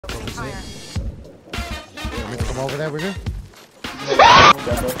Want me to come over there with you?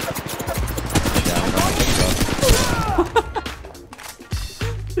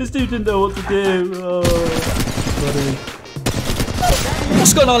 This dude didn't know what to do. Oh, funny.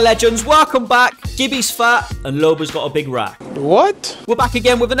 What's going on, legends? Welcome back. Gibby's fat and Loba's got a big rack. What? We're back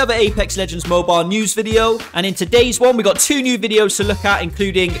again with another Apex Legends mobile news video. And in today's one, we got two new videos to look at,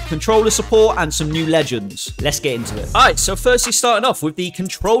 including controller support and some new legends. Let's get into it. All right, so firstly, starting off with the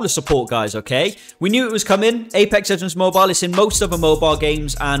controller support, guys, okay? We knew it was coming. Apex Legends Mobile is in most other mobile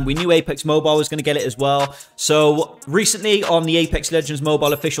games, and we knew Apex Mobile was going to get it as well. So recently on the Apex Legends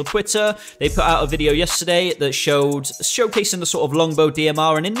Mobile official Twitter, they put out a video yesterday that showcasing the sort of longbow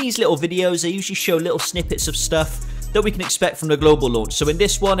DMR. And in these little videos, they usually show little snippets of stuff that we can expect from the global launch. So in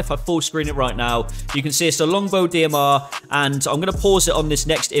this one, if I full screen it right now, you can see it's a longbow DMR, and I'm going to pause it on this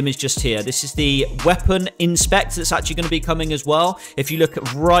next image just here. This is the weapon inspect that's actually going to be coming as well. If you look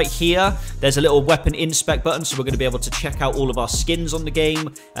at right here, there's a little weapon inspect button, so we're going to be able to check out all of our skins on the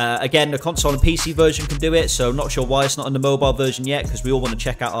game. Again, the console and PC version can do it, so not sure why it's not in the mobile version yet, because we all want to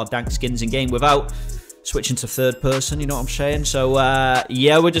check out our dank skins in game without switching to third person, you know what I'm saying? So,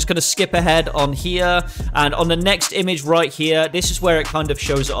 yeah, we're just going to skip ahead on here. And on the next image right here, this is where it kind of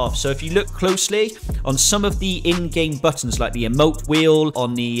shows it off. So if you look closely on some of the in-game buttons, like the emote wheel,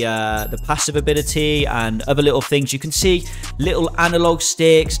 on the passive ability, and other little things, you can see little analog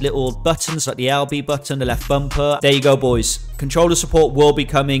sticks, little buttons like the LB button, the left bumper. There you go, boys. Controller support will be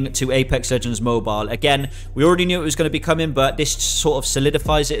coming to Apex Legends Mobile. Again, we already knew it was going to be coming, but this sort of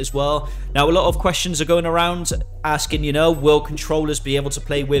solidifies it as well. Now, a lot of questions are going around asking, you know, will controllers be able to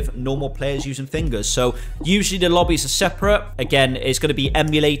play with normal players using fingers? So usually the lobbies are separate. Again, it's going to be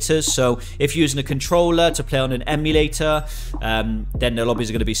emulators. So if you're using a controller to play on an emulator, then the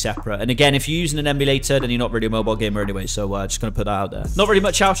lobbies are going to be separate. And again, if you're using an emulator, then you're not really a mobile gamer anyway. So just going to put that out there. Not really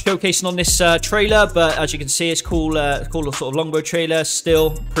much else showcasing on this trailer, but as you can see, it's cool. Cool sort of longbow trailer.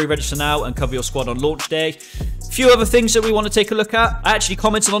 Still pre-register now and cover your squad on launch day. A few other things that we want to take a look at. I actually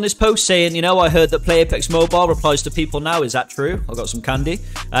commented on this post saying, you know, I heard that Play Apex Mobile replies to people now. Is that true? I got some candy.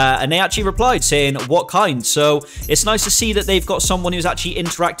 And they actually replied saying, what kind? So it's nice to see that they've got someone who's actually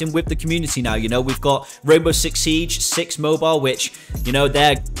interacting with the community now. You know, we've got Rainbow Six Siege, 6 Mobile, which, you know,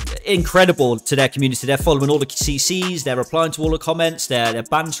 they're incredible to their community. They're following all the CCs. They're replying to all the comments. They're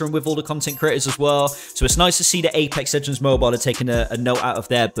bantering with all the content creators as well. So it's nice to see that Apex Legends Mobile are taking a note out of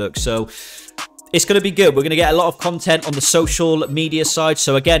their book. So it's going to be good. We're going to get a lot of content on the social media side.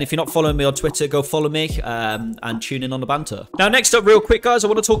 So again, if you're not following me on Twitter, go follow me and tune in on the banter. Now, next up, real quick, guys, I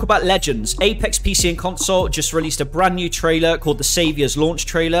want to talk about Legends. Apex PC and console just released a brand new trailer called the Saviors launch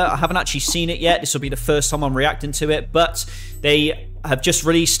trailer. I haven't actually seen it yet. This will be the first time I'm reacting to it, but they have just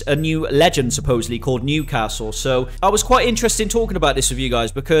released a new legend, supposedly, called Newcastle. So I was quite interested in talking about this with you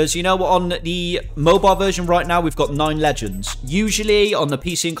guys because, you know, on the mobile version right now, we've got 9 legends. Usually on the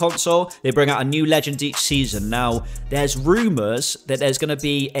PC and console, they bring out a new legend each season. Now, there's rumors that there's going to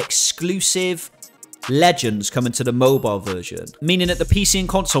be exclusive legends coming to the mobile version, meaning that the PC and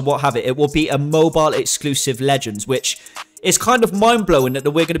console won't have it. It will be a mobile exclusive legends, which it's kind of mind-blowing that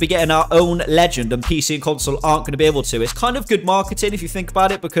we're going to be getting our own legend and PC and console aren't going to be able to. It's kind of good marketing if you think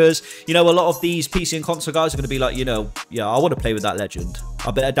about it because, you know, a lot of these PC and console guys are going to be like, you know, yeah, I want to play with that legend. I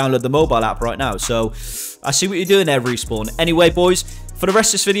better download the mobile app right now. So I see what you're doing there, Respawn. Anyway, boys, for the rest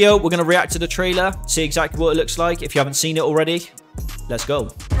of this video, we're going to react to the trailer, see exactly what it looks like. If you haven't seen it already, let's go.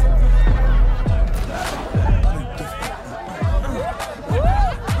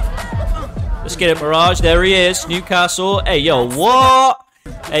 Let's get it, Mirage. There he is. Newcastle. Hey, yo, what?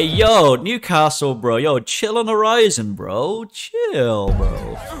 Hey, yo, Newcastle, bro. Yo, chill on Horizon, bro. Chill,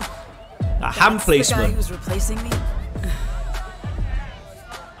 bro. A hand placement. The guy who's replacing me?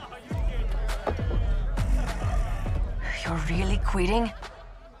 You're really quitting?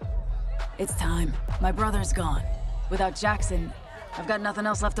 It's time. My brother's gone. Without Jackson, I've got nothing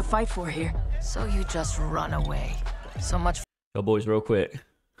else left to fight for here. So you just run away. So much Yo, boys, real quick.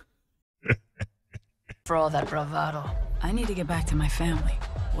 for all that bravado. I need to get back to my family.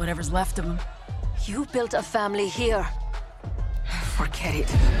 Whatever's left of them. You built a family here. Forget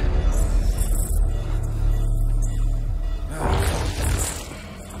it.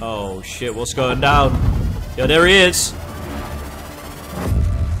 Oh, shit, what's going down? Yo, there he is.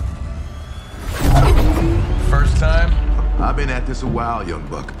 First time? I've been at this a while, young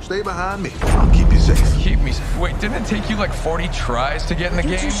buck. Stay behind me. I'll keep you safe. Keep me safe. Wait, didn't it take you like 40 tries to get in the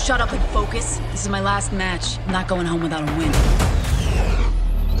game? You shut up and focus. This is my last match. I'm not going home without a win.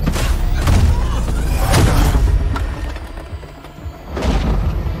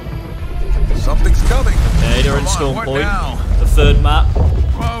 Something's coming. Hey, they're in Storm Point. The third map.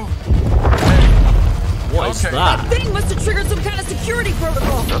 Whoa. security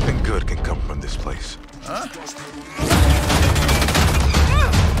protocol. Nothing good can come from this place.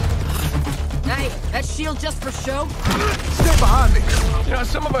 Hey, that shield just for show? Stay behind me. You know,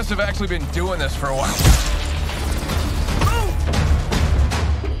 some of us have actually been doing this for a while.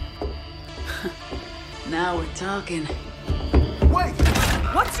 Now we're talking. Wait!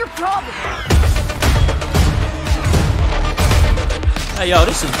 What's your problem? Hey, yo,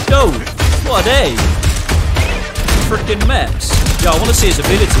 this is dope. What a day. Freaking mess. Yo, I want to see his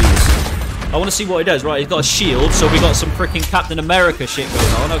abilities. I want to see what he does. Right, he's got a shield, so we got some freaking Captain America shit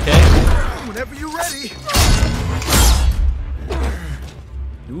going on, okay? Whenever you're ready.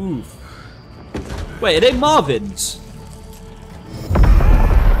 Ooh. Wait, are they Marvins?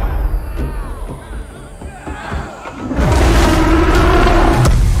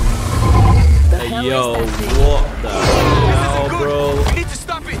 Hey, yo, what the hell, bro? We need to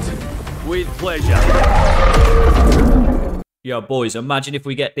stop it. With pleasure. Yo, boys, imagine if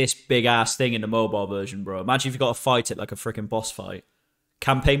we get this big-ass thing in the mobile version, bro. Imagine if you got to fight it like a freaking boss fight.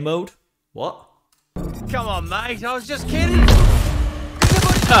 Campaign mode? What? Come on, mate. I was just kidding. I've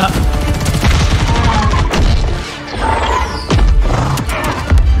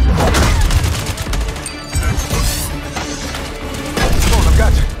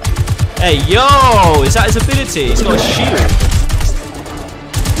got you. Hey, yo! Is that his ability? He's got a shield.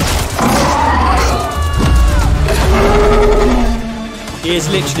 He is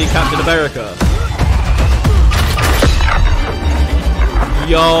literally Captain America.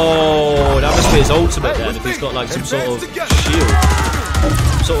 Yo, that must be his ultimate then, if he's got like some sort of shield.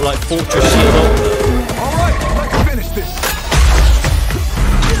 Some sort of like fortress shield ultimate. Alright, let's finish this.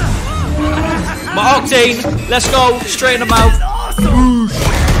 My Octane, let's go, straight in the mouth.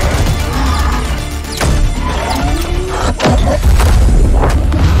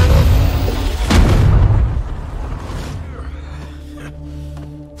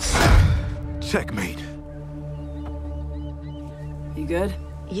 Checkmate. You good?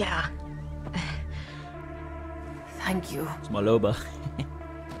 Yeah. Thank you. It's my Loba.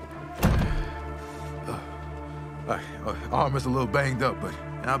 Arm is a little banged up, but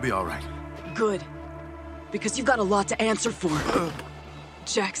I'll be alright. Good. Because you've got a lot to answer for.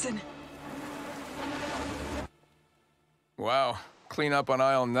 Jackson? Wow. Clean up on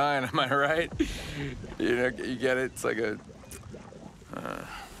aisle 9, am I right? You know, you get it? It's like a...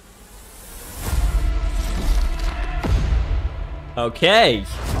 Okay.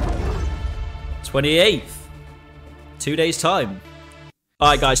 28th. 2 days time.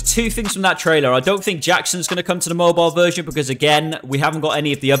 Alright guys, two things from that trailer. I don't think Jackson's going to come to the mobile version because again, we haven't got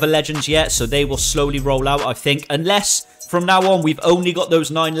any of the other legends yet, so they will slowly roll out, I think. Unless, from now on, we've only got those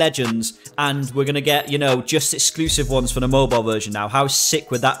 9 legends and we're going to get, you know, just exclusive ones for the mobile version now. How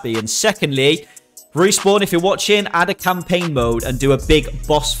sick would that be? And secondly, Respawn, if you're watching, add a campaign mode and do a big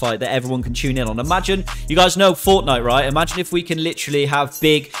boss fight that everyone can tune in on. Imagine, you guys know Fortnite, right? Imagine if we can literally have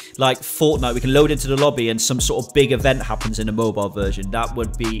big, like Fortnite, we can load into the lobby and some sort of big event happens in the mobile version. That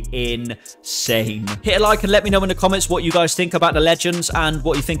would be insane. Hit a like and let me know in the comments what you guys think about the legends and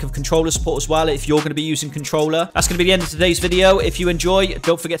what you think of controller support as well, if you're going to be using controller. That's going to be the end of today's video. If you enjoy,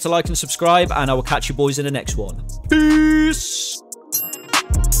 don't forget to like and subscribe, and I will catch you boys in the next one. Peace!